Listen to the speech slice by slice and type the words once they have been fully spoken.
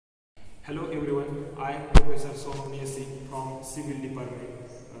Hello everyone, I am Professor Sonam Singh from Civil Department.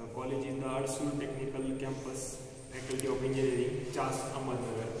 College is the ADSUL'S Technical Campus, Faculty of Engineering, CHAS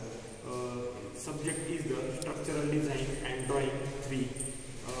Ahmednagar. Subject is the Structural Design and Drawing 3.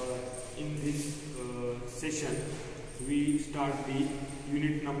 In this session, we start the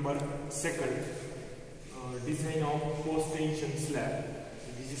unit number 2nd, Design of Post-Tension Slab.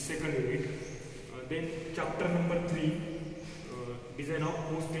 This is second unit. Then chapter number 3. Design of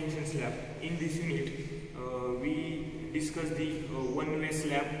post-tension slab. In this unit, we discuss the one-way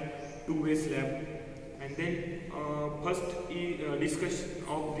slab, two-way slab, and then first discussion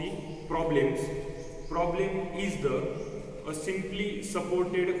of the problems. Problem is a simply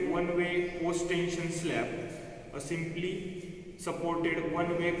supported one-way post-tension slab. A simply supported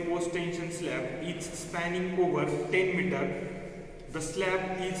one-way post-tension slab is spanning over 10 meter. The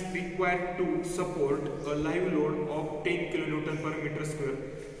slab is required to support a live load of 10 kN per meter square.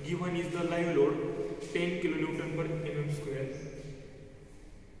 Given is the live load 10 kN per mm square.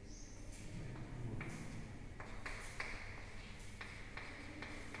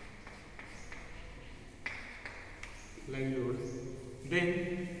 Live load.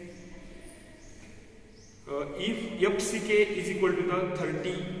 Then if FCK is equal to the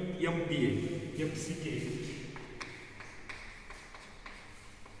 30 MPa, FCK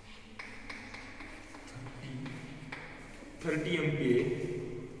 30 MPa,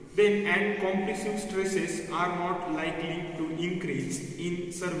 then and compressive stresses are not likely to increase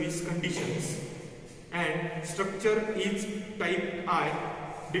in service conditions, and structure is type I,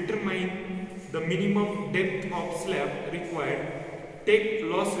 determine the minimum depth of slab required, take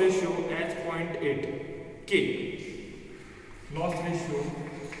loss ratio as 0.8 K. Loss ratio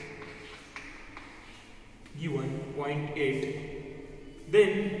given 0.8.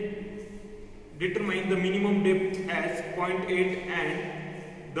 Then determine the minimum depth as 0.8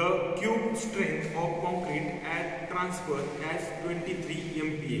 and the cube strength of concrete at transfer as 23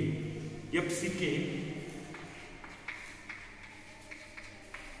 MPa. FCK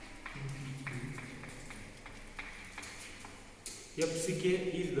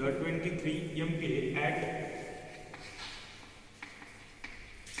is the 23 MPa at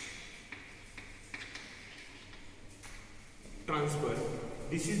transfer.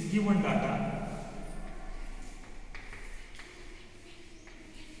 This is given data.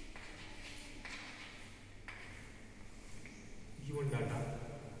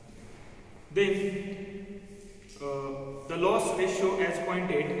 Then the loss ratio as 0.8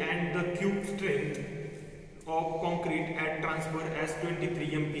 and the cube strength of concrete at transfer as 23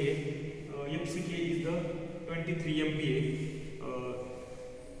 MPa. FCK is the 23 MPa.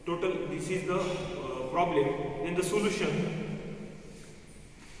 Total, this is the problem. Then the solution.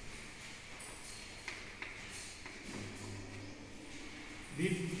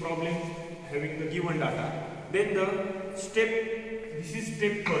 This problem having the given data. Then the step, this is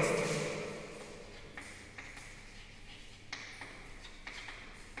step first.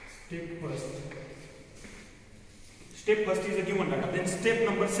 Step first is a given data. Then step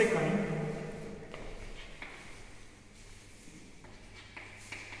number 2nd.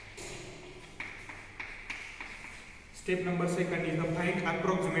 Step number 2nd is the find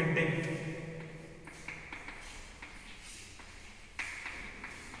approximate depth.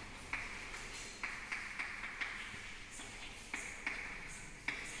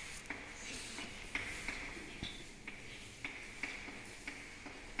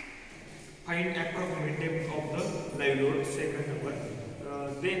 Find approximate depth of the live load, second number.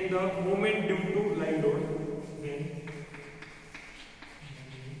 Then the moment due to live load. Then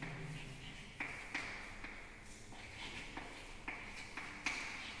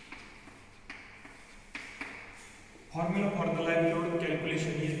formula for the live load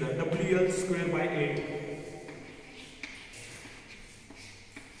calculation is the WL square by 8.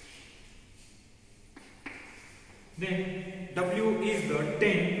 Then W is the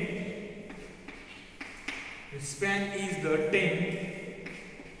 10. Span is the 10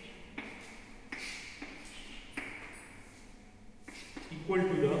 equal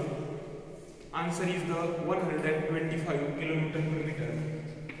to the answer is the 125 kN per meter.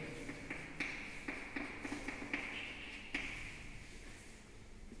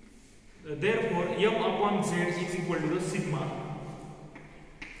 Therefore, M upon Z is equal to the sigma.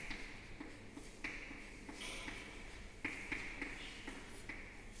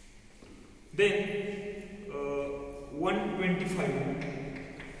 Then 125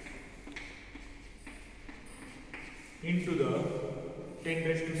 into the 10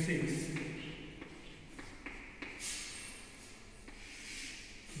 raised to 6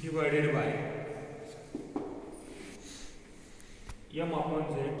 divided by M upon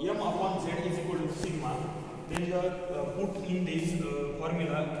Z m upon z is equal to sigma. Then the put in this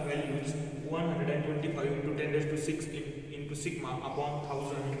formula values 125 into 10 raised to 6 into sigma upon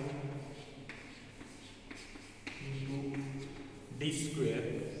 1000 into d square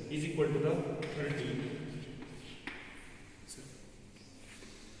is equal to the 30.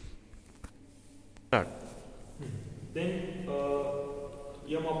 Start. Then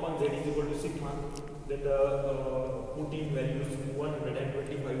m upon z is equal to sigma. Then the put in values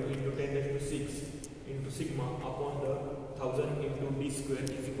 125 into 10 raised to 6 into sigma upon the 1000 into d square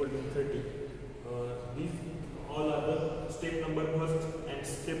is equal to 30. These all are the step number first and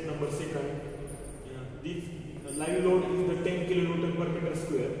step number second. This live load is the 10 kilonewton per meter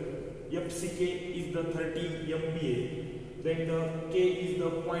square. FCK is the 30 MPa. Then the K is the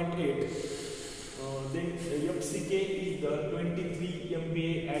 0.8. Then FCK is the 23 MPa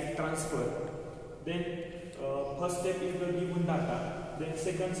at transfer. Then first step is the given data. Then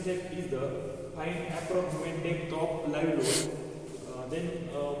second step is the find approximate depth of live load. Then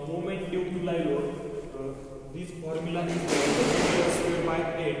moment due to live load. This formula is the square by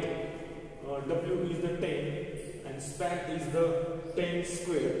 8. W is the 10 and span is the 10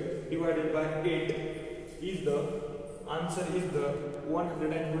 square divided by 8 is the answer is the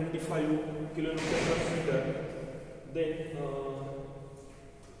 125 kilonewton per meter. Then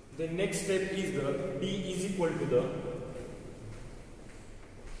the next step is the D is equal to the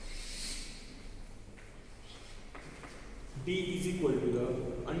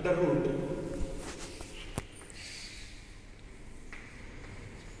under root to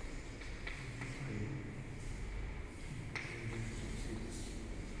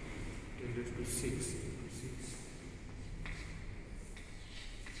 6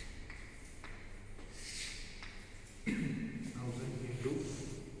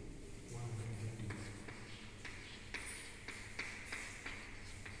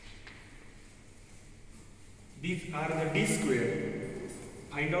 These are the d square.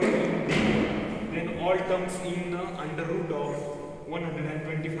 Find out d. Then all terms in the under root of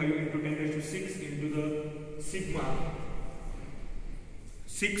 125 into 10 raised to 6 into the sigma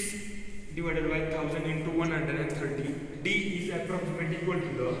 6 divided by 1000 into 130. D is approximately equal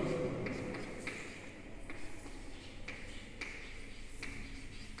to the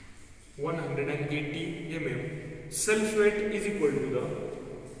mm. Self weight is equal to the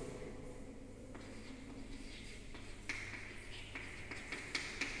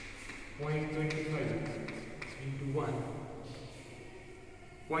 0.25 into 1,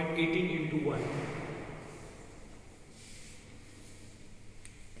 0.18 into 1,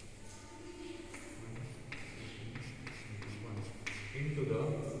 into the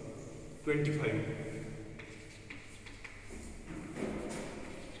 25.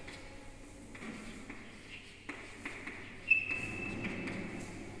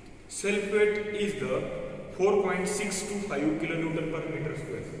 Self weight is the 4.625 kilonewton per meter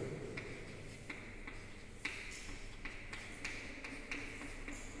square.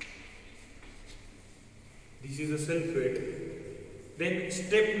 This is the self weight. Then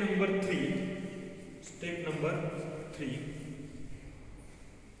step number 3. Step number 3.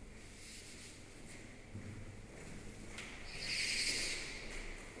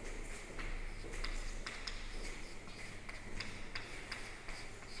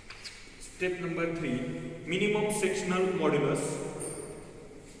 Step number 3. Minimum sectional modulus.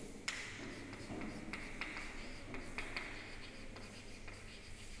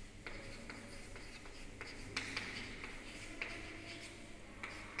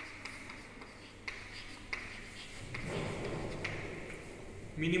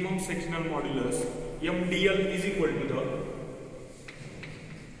 Minimum sectional modulus MDL is equal to the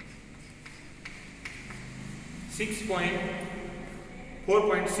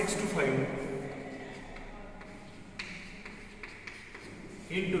 4.625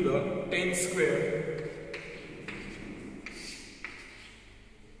 into the 10 square.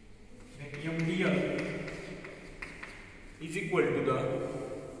 Then MDL is equal to the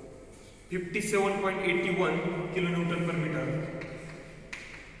 57.81 kilonewton per meter.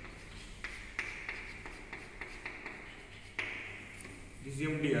 This is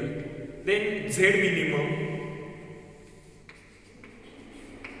MDL. Then Z minimum.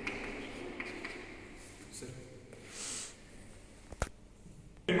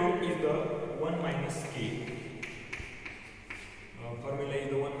 Minimum is the 1 minus K. Formula is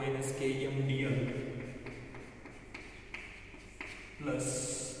the 1 minus K MDL plus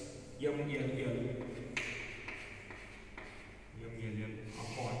MLL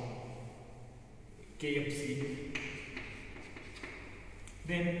upon KFC.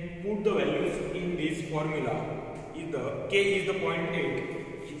 Then put the values in this formula. Is the K is the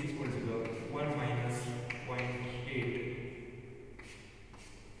 0.8, is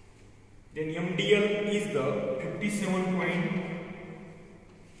MDL is the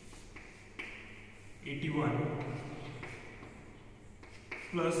 57.81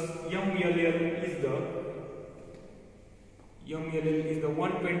 plus MLL is the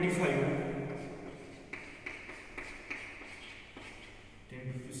 125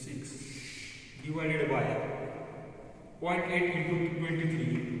 10 to 6 divided by 0.8 into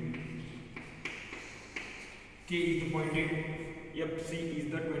 23. K is the 0.8, FC is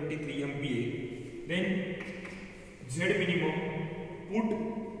the 23 MPa. Then Z minimum, put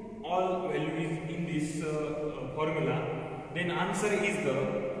all values in this formula. Then answer is the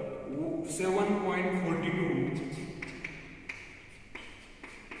 7.42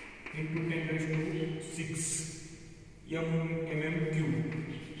 into 10 raised to 6 mm cube.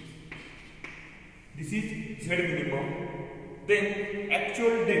 This is Z minimum. Then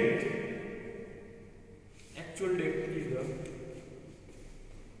actual depth is the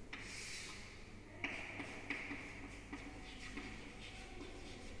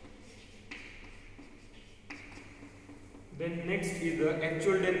next is the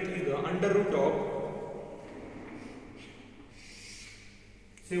actual depth is the under root of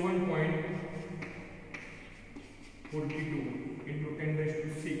 7.42 into 10 raised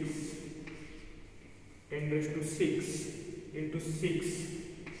to 6 into 6.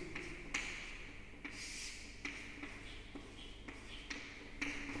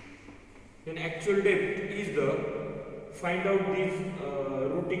 Then actual depth is the, find out this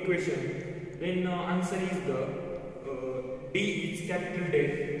root equation. Then answer is the D is capital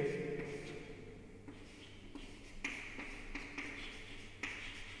depth.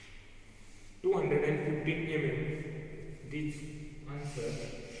 (215 mm). This answer.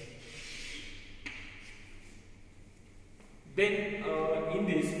 Then in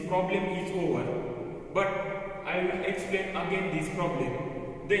this problem is over, but I will explain again this problem.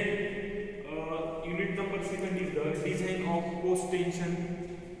 Then unit number 2 is the design of post tension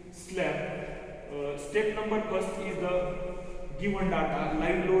slab. Step number 1 is the given data.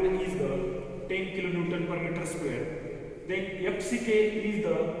 Live load is the 10 kilonewton per meter square. Then FCK is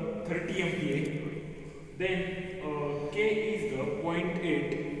the 30 MPa. Then K is the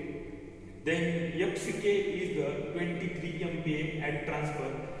 0.8. Then FCK is the 23 MPa at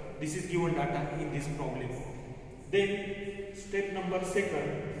transfer. This is given data in this problem. Then step number 2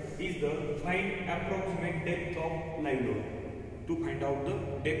 is the find approximate depth of live load. To find out the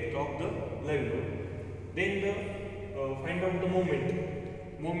depth of the live load. Then the find out the moment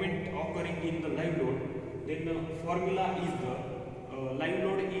occurring in the live load. Then the formula is the live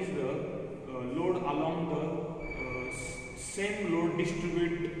load is the load along the same load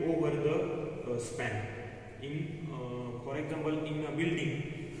distributed over the span. In for example, in a building,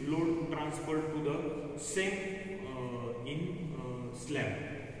 load transferred to the same in slab.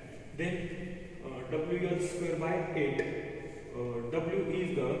 Then WL square by 8. W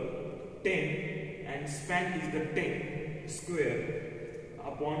is the 10 and span is the 10 square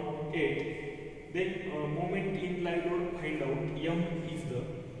upon 8. Then moment in live load, find out. M is the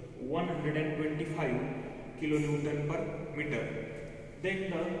 125 kilonewton per meter. Then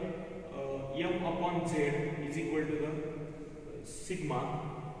the M upon Z is equal to the sigma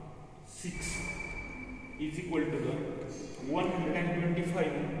 6 is equal to the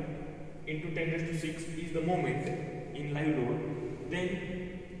 125 into 10 raised to 6 is the moment in live load. Then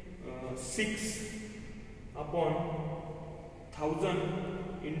 6 upon 1000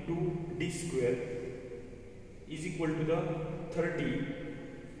 into d square is equal to the 30.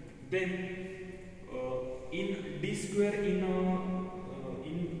 Then in d square in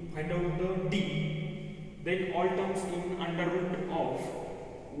find out the d. Then all terms in under root of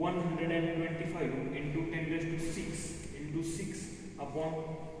 125 into 10 raised to 6 into 6 upon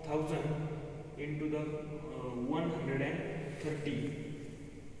 1000 into the 130.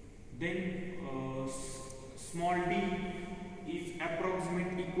 Then small d is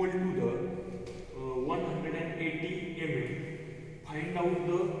approximate equal to the 180 mm. Find out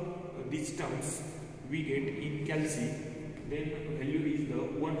the these terms we get in calci. Then value is the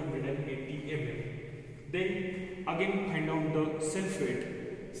 180 mm. Then again find out the sulfate.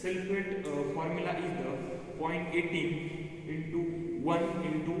 Sulfate formula is the 0.18 into 1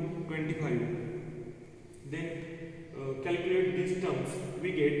 into 25. Then calculate these terms. We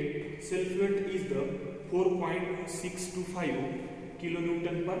get sulfate is the 4.625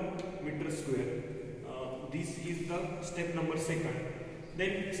 kilonewton per meter square. This is the step number 2.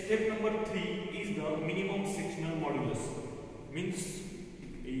 Then step number 3 is the minimum sectional modulus. Means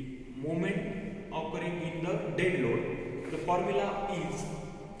the moment occurring in the dead load. The formula is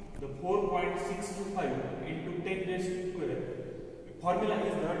the 4.625 into 10 raised to square. Formula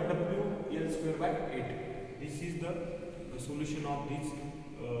is the WL square by 8. This is the solution of this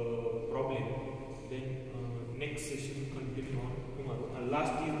problem. Then next session continue on tomorrow. And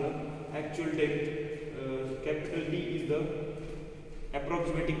last is the actual depth. Capital D is the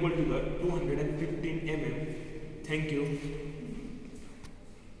approximate equal to the 215 mm. Thank you.